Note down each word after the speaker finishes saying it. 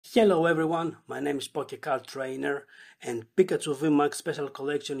Hello everyone, my name is Pikachu Trainer and Pikachu VMAX special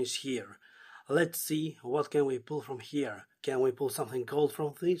collection is here. Let's see what can we pull from here. Can we pull something gold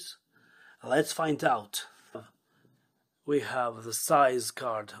from this? Let's find out. We have the size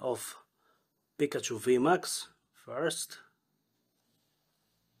card of Pikachu VMAX first.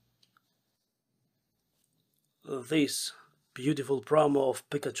 This beautiful promo of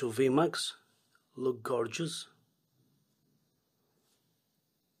Pikachu VMAX, look gorgeous.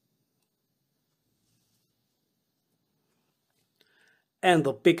 And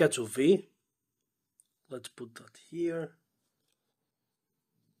the Pikachu V, let's put that here.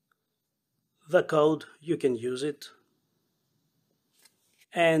 The code, you can use it.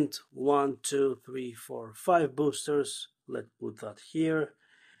 And 1, 2, 3, 4, 5 boosters, let's put that here.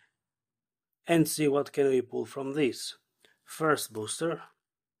 And see what can we pull from this. First booster.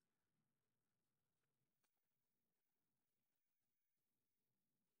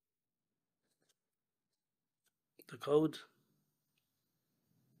 The code.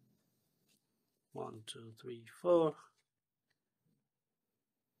 1, 2, 3, 4.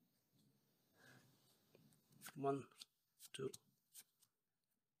 1, 2.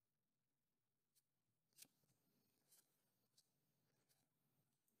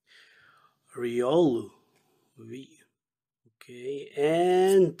 Riolu V. Okay,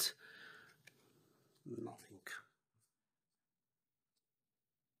 and nothing.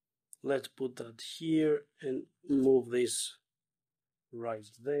 Let's put that here and move this right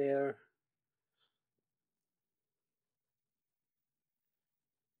there.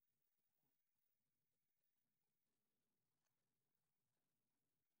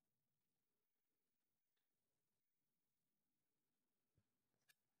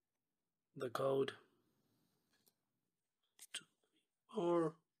 The code 2,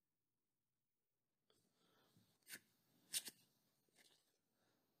 4.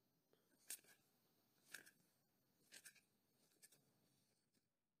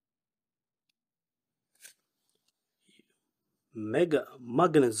 Mega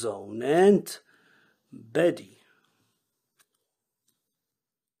Magnet Zone and Betty.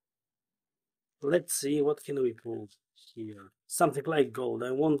 Let's see what can we pull here. Something like gold. I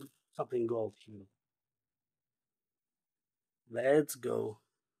want something gold here. Let's go.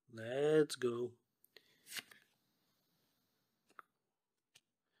 Let's go.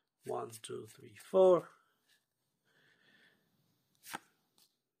 1, 2, 3, 4.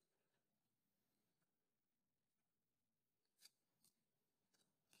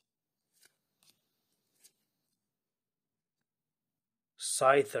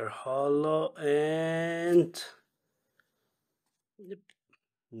 Scyther Hollow and yep,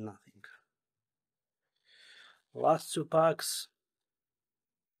 nothing. Last 2 packs.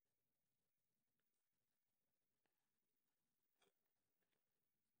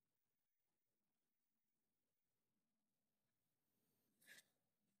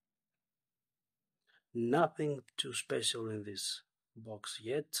 Nothing too special in this box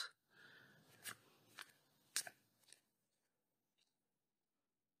yet.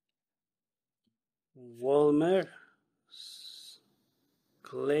 Walmer,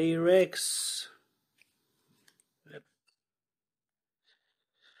 Clayrex. Yep.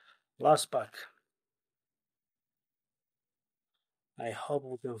 Last pack. I hope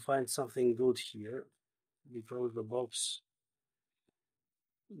we can find something good here because the box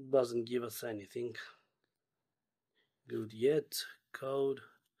doesn't give us anything good yet. Code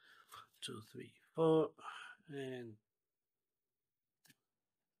 2, 3, 4 and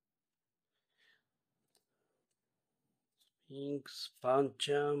Sphinx,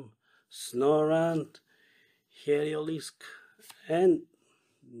 Pancham, Snorunt, Heliolisk, and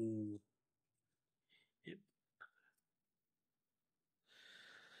yep.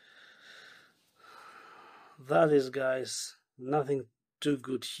 That is, guys, nothing too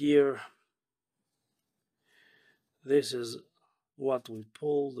good here. This is what we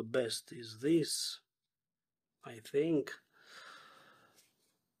pull. The best is this, I think.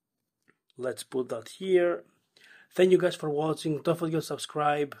 Let's put that here. Thank you guys for watching. Don't forget to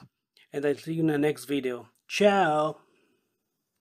subscribe, and I'll see you in the next video. Ciao!